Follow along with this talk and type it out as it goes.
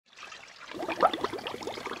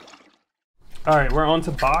All right, we're on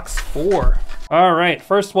to box 4. All right,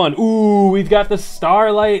 first one. Ooh, we've got the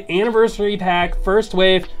Starlight Anniversary Pack, first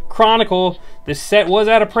wave, Chronicle. This set was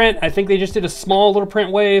out of print. I think they just did a small little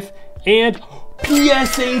print wave. And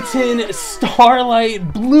PSA 10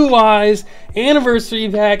 Starlight Blue Eyes Anniversary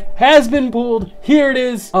Pack has been pulled. Here it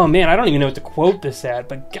is. Oh man, I don't even know what to quote this at,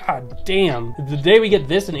 but god damn. The day we get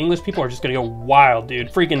this in English, people are just gonna go wild,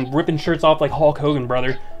 dude. Freaking ripping shirts off like Hulk Hogan,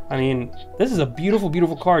 brother. I mean, this is a beautiful,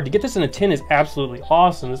 beautiful card. To get this in a tin is absolutely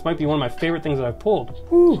awesome. This might be one of my favorite things that I've pulled.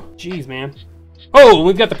 Whew, jeez, man. Oh,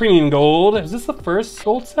 we've got the premium gold. Is this the first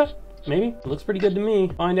gold set? Maybe? It looks pretty good to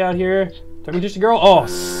me. Find out here. Just a girl. Oh,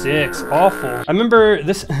 6. Awful. I remember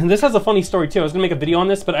this has a funny story too. I was gonna make a video on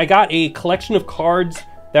this, but I got a collection of cards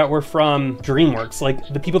that were from DreamWorks, like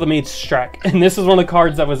the people that made Shrek. And this is one of the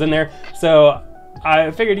cards that was in there. So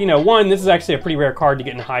I figured, you know, one, this is actually a pretty rare card to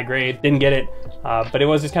get in high grade. Didn't get it, but it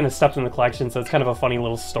was just kind of stuffed in the collection. So it's kind of a funny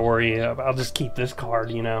little story. I'll just keep this card,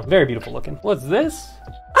 you know. Very beautiful looking. What's this?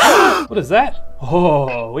 What is that?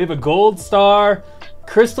 Oh, we have a gold star.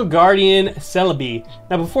 Crystal Guardian Celebi.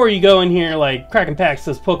 Now before you go in here like Kraken Packs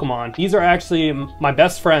says Pokemon, these are actually my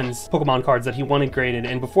best friend's Pokemon cards that he wanted graded.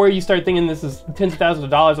 And before you start thinking this is tens of thousands of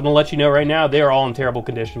dollars, I'm gonna let you know right now, they are all in terrible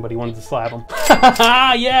condition, but he wanted to slab them.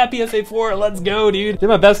 Yeah, PSA 4, let's go, dude. Did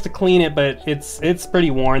my best to clean it, but it's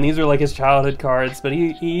pretty worn. These are like his childhood cards, but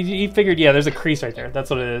he figured, yeah, there's a crease right there. That's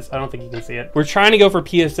what it is. I don't think you can see it. We're trying to go for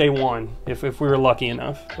PSA 1, if we were lucky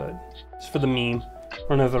enough, but just for the meme. I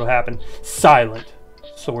don't know if it'll happen. Silent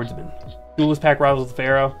Swordsman. Duelist Pack Rivals of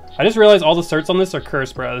Pharaoh. I just realized all the certs on this are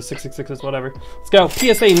cursed, bro. The 666, whatever. Let's go.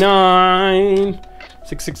 PSA 9.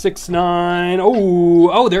 6669.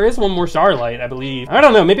 Oh, there is one more Starlight, I believe. I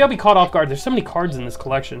don't know. Maybe I'll be caught off guard. There's so many cards in this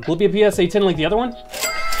collection. Will it be a PSA 10 like the other one?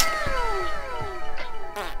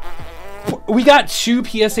 We got 2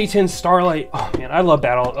 PSA 10 Starlight. Oh man, I love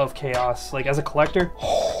Battle of Chaos. Like as a collector.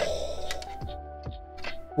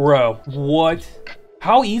 Bro, what?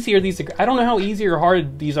 How easy are these to, I don't know how easy or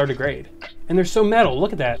hard these are to grade. And they're so metal,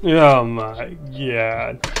 look at that. Oh my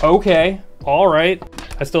god. Okay, all right.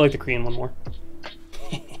 I still like the Korean one more.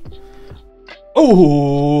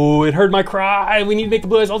 Oh, it heard my cry. We need to make the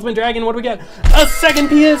Blue Eyes Ultimate Dragon. What do we get? A second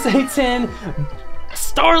PSA 10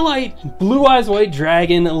 Starlight Blue Eyes White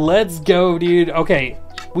Dragon. Let's go, dude. Okay.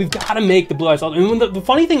 We've got to make the Blue Eyes Ultimate. And the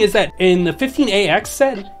funny thing is that in the 15AX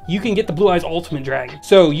set, you can get the Blue Eyes Ultimate Dragon.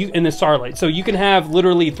 So in the Starlight. So you can have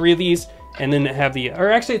literally 3 of these and then have the, or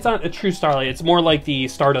actually it's not a true Starlight. It's more like the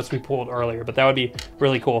Stardust we pulled earlier, but that would be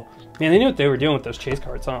really cool. Man, they knew what they were doing with those chase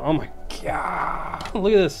cards, huh? Oh my god.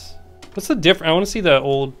 Look at this. What's the difference? I want to see the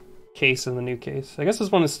old case and the new case. I guess this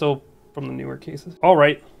one is still from the newer cases. All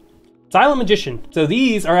right. Silent Magician. So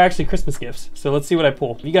these are actually Christmas gifts. So let's see what I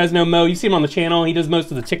pull. You guys know Mo, you see him on the channel. He does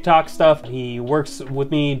most of the TikTok stuff. He works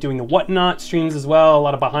with me doing the Whatnot streams as well. A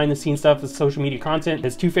lot of behind the scenes stuff with social media content.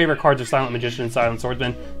 His 2 favorite cards are Silent Magician and Silent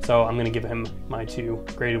Swordsman. So I'm gonna give him my 2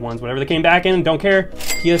 graded ones. Whatever they came back in, don't care.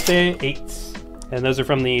 PSA 8s. And those are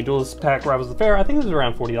from the Duelist Pack Rivals of the Fair. I think those are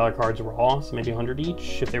around $40 cards raw, so maybe 100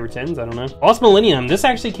 each if they were 10s, I don't know. Lost Millennium. This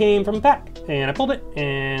actually came from a pack. And I pulled it,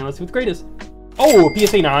 and let's see what the grade is. Oh,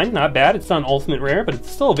 PSA 9, not bad. It's not an ultimate rare, but it's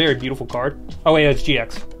still a very beautiful card. Oh wait, it's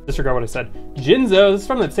GX. Disregard what I said. Jinzo, this is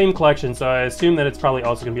from that same collection, so I assume that it's probably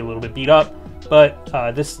also gonna be a little bit beat up. But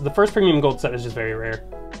the first premium gold set is just very rare.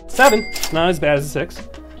 7, not as bad as a 6.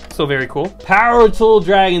 Still very cool. Power Tool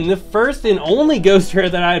Dragon, the first and only ghost rare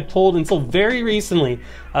that I had pulled until very recently.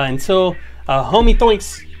 Until Homie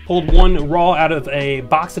Thoinks pulled one raw out of a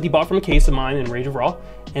box that he bought from a case of mine in Rage of Raw.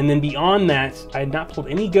 And then beyond that, I had not pulled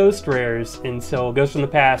any ghost rares until Ghost from the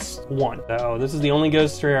Past 1. So this is the only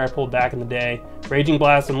ghost rare I pulled back in the day. Raging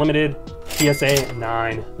Blast Unlimited, PSA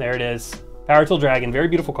 9. There it is. Power Tool Dragon, very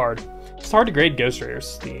beautiful card. It's hard to grade ghost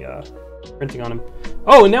rares, the printing on them.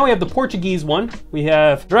 Oh, and now we have the Portuguese one. We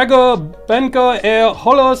have Drago Benco e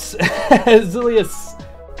Holos Zilius.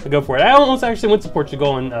 I'll go for it. I almost actually went to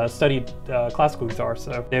Portugal and studied classical guitar,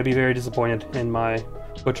 so they'd be very disappointed in my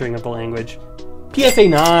butchering of the language. PSA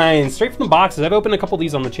 9, straight from the boxes. I've opened a couple of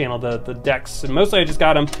these on the channel, the decks, and mostly I just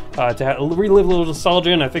got them to relive a little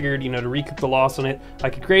nostalgia, and I figured, you know, to recoup the loss on it, I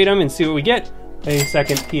could grade them and see what we get. A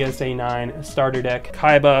second PSA 9 starter deck.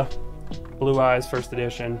 Kaiba, Blue Eyes, first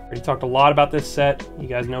edition. Already talked a lot about this set. You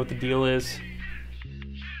guys know what the deal is.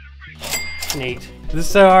 An 8. This is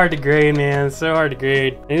so hard to grade, man. It's so hard to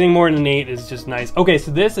grade. Anything more than an 8 is just nice. Okay,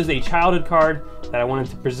 so this is a childhood card that I wanted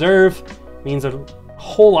to preserve. Means a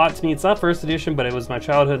whole lot to me. It's not first edition, but it was my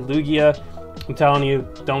childhood Yugioh. I'm telling you,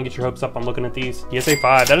 don't get your hopes up on looking at these. PSA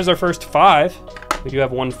 5. That is our first 5. We do have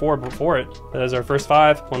 1-4 before it. That is our first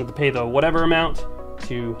 5. Wanted to pay the whatever amount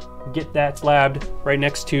to get that slabbed right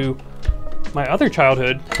next to my other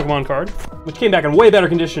childhood Pokemon card, which came back in way better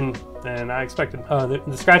condition than I expected.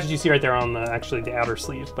 The scratches you see right there on actually the outer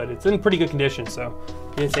sleeve, but it's in pretty good condition, so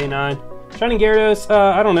PSA 9. Shining Gyarados,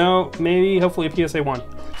 I don't know, maybe, hopefully a PSA 1.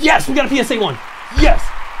 Yes, we got a PSA 1! Yes!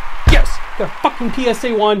 Yes! Got a fucking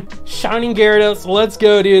PSA 1, Shining Gyarados, let's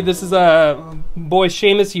go, dude. This is boy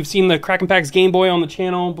Seamus. You've seen the Kraken Packs Game Boy on the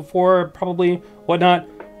channel before, probably, whatnot.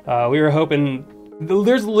 We were hoping,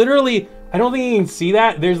 there's literally, I don't think you can see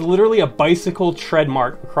that. There's literally a bicycle tread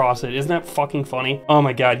mark across it. Isn't that fucking funny? Oh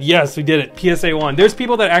my god, yes, we did it. PSA 1. There's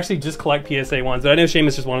people that actually just collect PSA 1s, but I know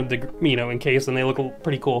Seamus just wanted to, you know, in case, and they look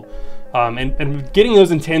pretty cool. And getting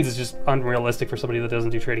those in 10s is just unrealistic for somebody that doesn't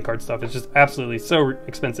do trading card stuff. It's just absolutely so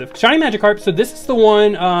expensive. Shiny Magikarp, so this is the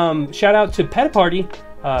one, shout out to Pet Party.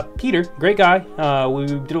 Peter, great guy. We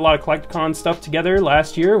did a lot of Collecticon stuff together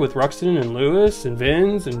last year with Ruxton and Lewis and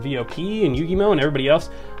Vince and VOP and Yugioh and everybody else.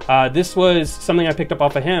 This was something I picked up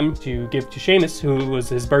off of him to give to Seamus, who was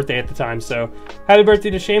his birthday at the time. So happy birthday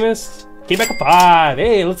to Seamus. Came back a 5.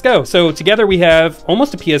 Hey, let's go. So together we have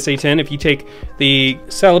almost a PSA 10. If you take the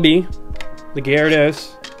Celebi, the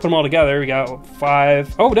Gyarados, put them all together, we got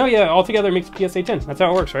 5. Oh, no, yeah, all together makes a PSA 10. That's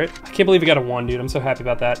how it works, right? I can't believe we got a 1, dude. I'm so happy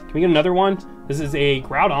about that. Can we get another one? This is a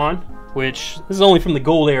Groudon, which this is only from the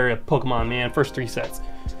gold area Pokemon, man. First 3 sets.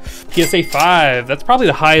 PSA 5. That's probably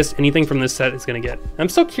the highest anything from this set is going to get. I'm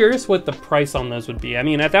so curious what the price on those would be. I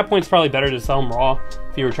mean, at that point, it's probably better to sell them raw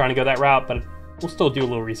if you were trying to go that route, but we'll still do a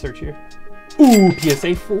little research here. Ooh,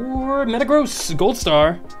 PSA 4. Metagross, Gold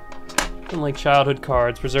Star. And like childhood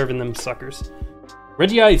cards, preserving them suckers.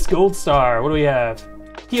 Regice, Gold Star. What do we have?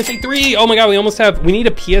 PSA 3. Oh my god, we almost have, we need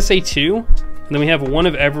a PSA 2. And then we have one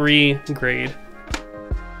of every grade.